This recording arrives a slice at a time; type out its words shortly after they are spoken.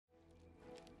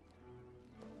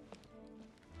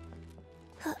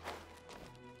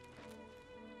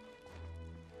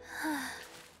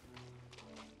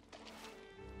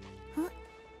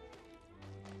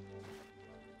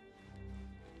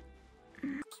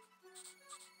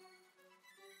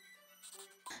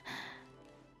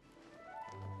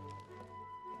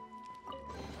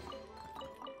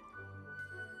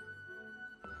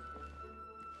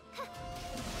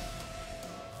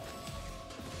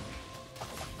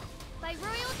By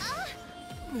royal...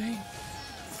 Mein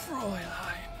Fräulein.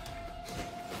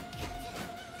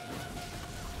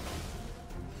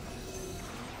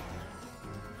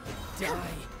 Die.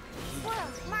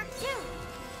 World Mark II!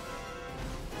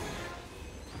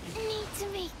 Need to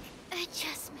make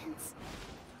adjustments.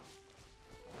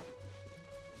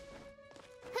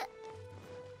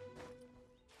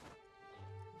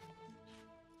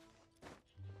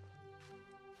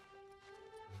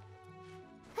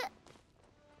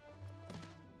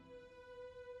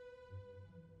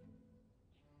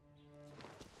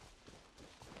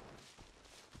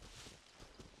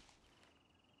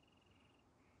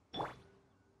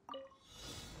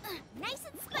 Nice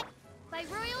and split by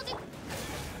royal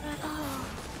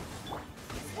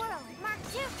Swirl Mark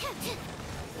II.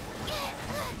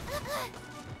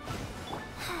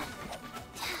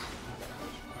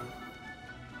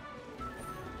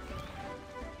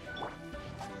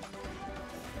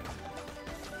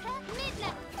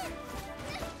 Midnight.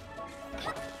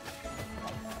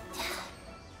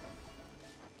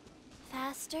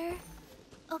 Faster?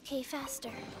 Okay,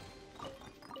 faster.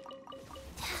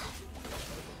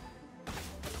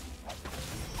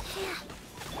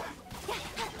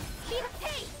 Speed of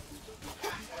pace!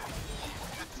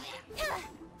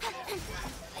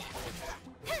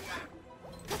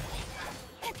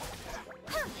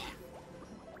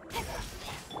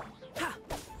 Ha!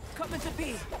 Coming to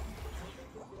be.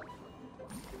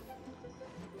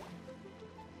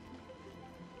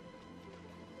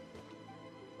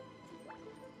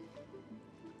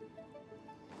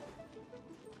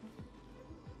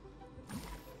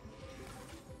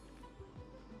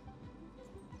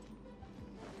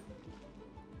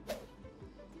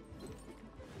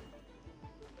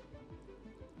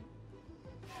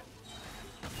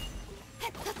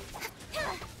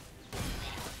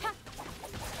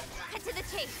 Cut to the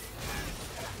chase.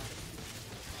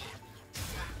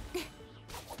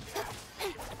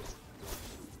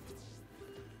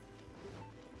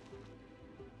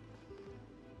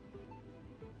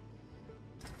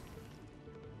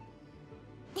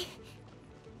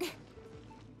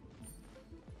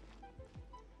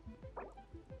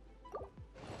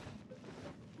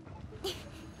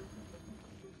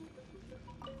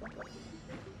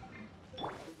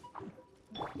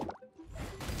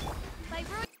 By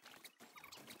royal...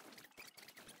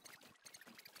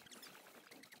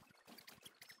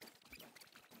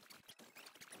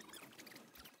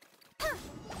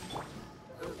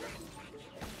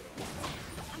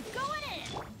 I'm going in!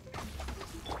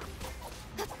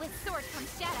 With sword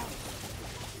comes shadow.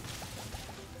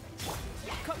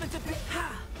 Coming to be. Ha!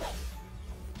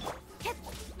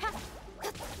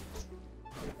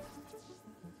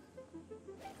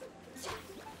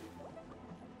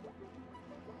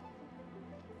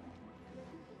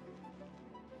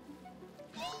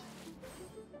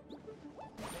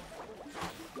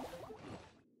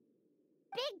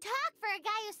 Big talk for a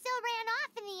guy who still ran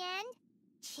off in the end.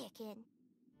 Chicken.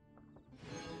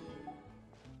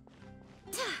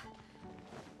 Today's recommendation is the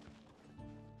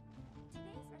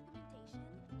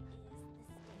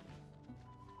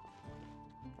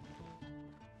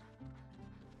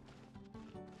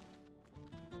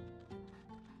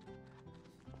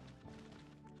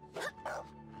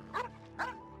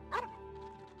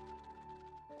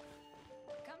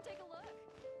steak. Come take a look.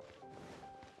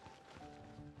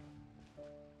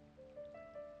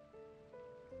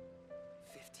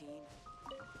 $15.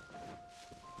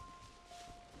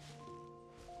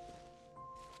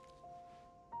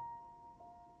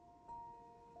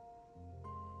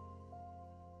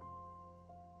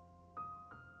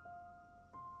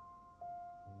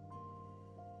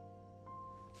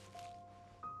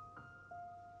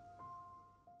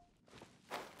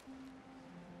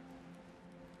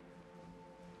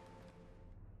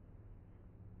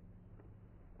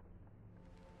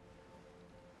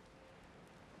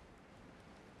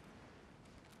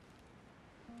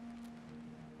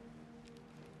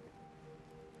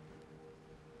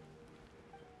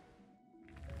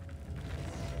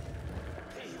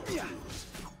 Yeah.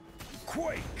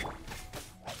 Quake.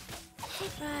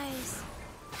 Rise.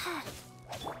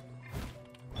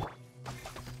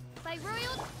 By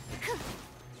royal...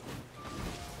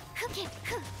 Okay,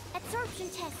 absorption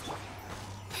test.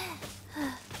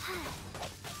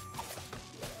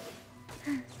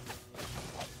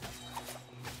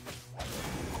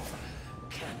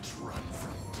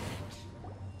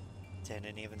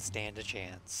 stand a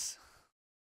chance.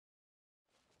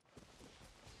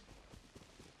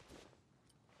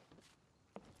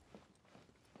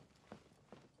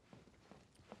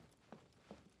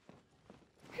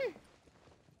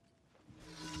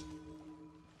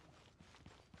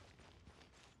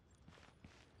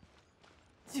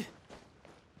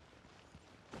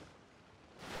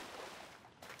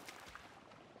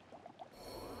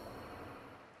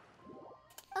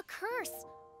 A curse!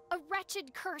 A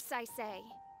wretched curse, I say.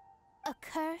 A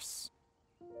curse?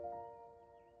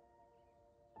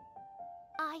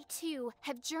 I, too,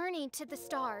 have journeyed to the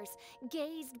stars,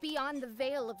 gazed beyond the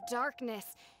veil of darkness,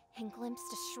 and glimpsed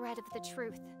a shred of the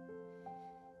truth.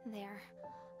 There,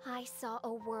 I saw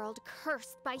a world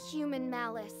cursed by human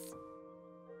malice.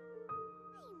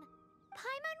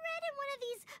 Paimon read in one of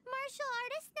these martial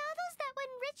artist novels that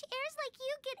when rich heirs like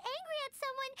you get angry at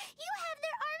someone, you have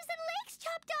their arms and legs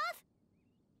chopped off.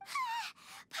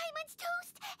 Paimon's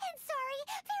toast, and sorry,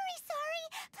 very sorry.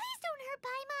 Please don't hurt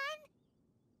Paimon.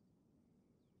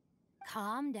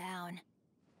 Calm down.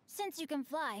 Since you can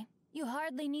fly, you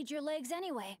hardly need your legs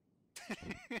anyway. Save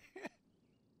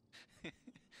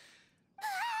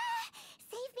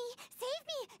me, save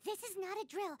me. This is not a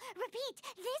drill. Repeat,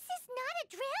 this is not a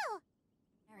drill.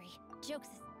 Harry,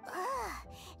 jokes. Ugh,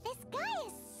 this guy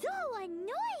is so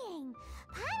annoying.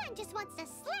 Paimon just wants to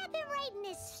slap him right in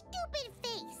his stupid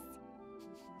face.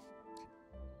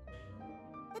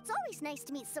 It's always nice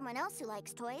to meet someone else who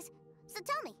likes toys. So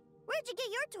tell me, where'd you get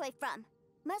your toy from?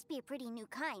 Must be a pretty new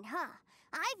kind, huh?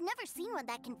 I've never seen one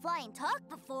that can fly and talk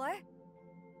before.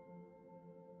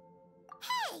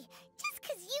 Hey! Just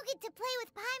 'cause you get to play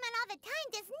with Paimon all the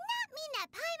time does not mean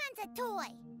that Paimon's a toy!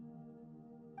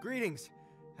 Greetings.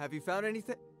 Have you found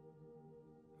anything?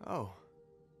 Oh.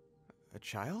 A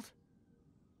child?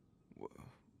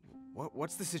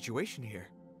 What's the situation here?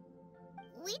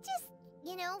 We just,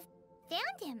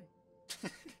 found him.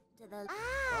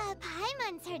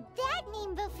 Paimon's heard that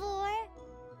name before.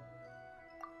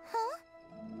 Huh?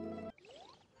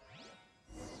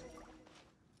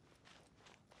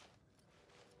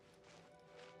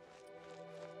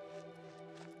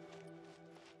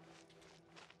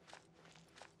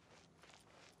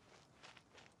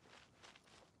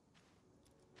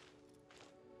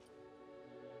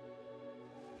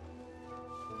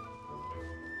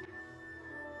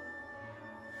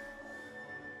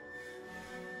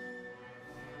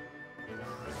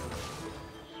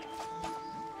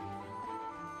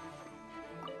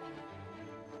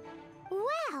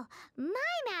 Well,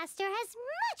 my master has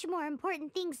much more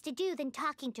important things to do than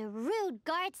talking to rude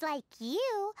guards like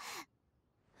you.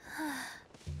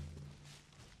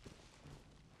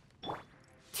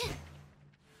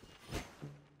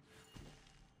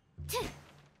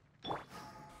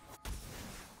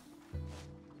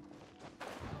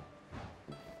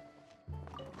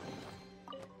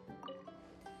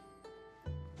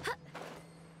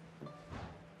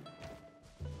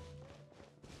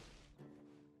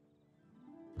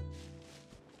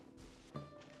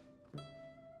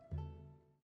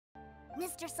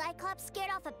 Mr. Cyclops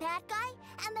scared off a bad guy,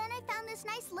 and then I found this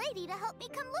nice lady to help me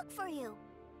come look for you.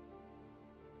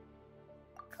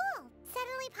 Cool.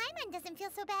 Suddenly Paimon doesn't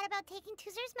feel so bad about taking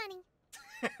Toozer's money.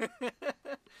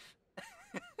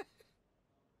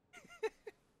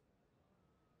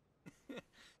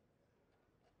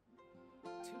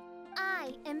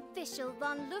 I am Fischl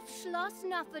von Luftschloss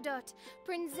Nofadot,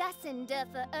 Prinzessin der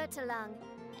Verirrtelang,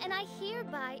 and I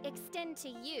hereby extend to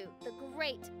you the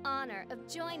great honor of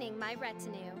joining my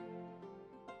retinue.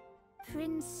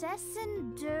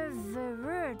 Prinzessin der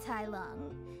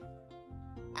Verirrtelang.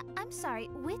 I'm sorry,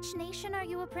 which nation are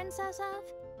you a princess of?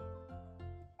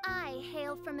 I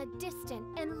hail from a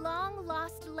distant and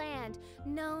long-lost land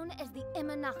known as the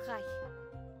Imanachai.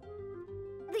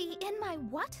 The in my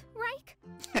what, Reich?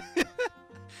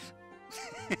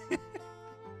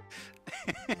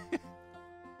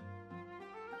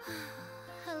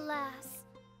 Alas,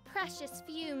 precious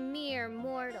few mere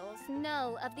mortals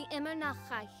know of the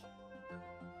Imanachai.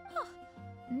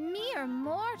 Mere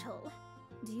mortal?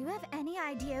 Do you have any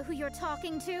idea who you're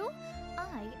talking to?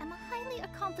 I am a highly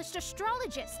accomplished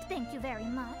astrologist, thank you very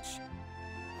much.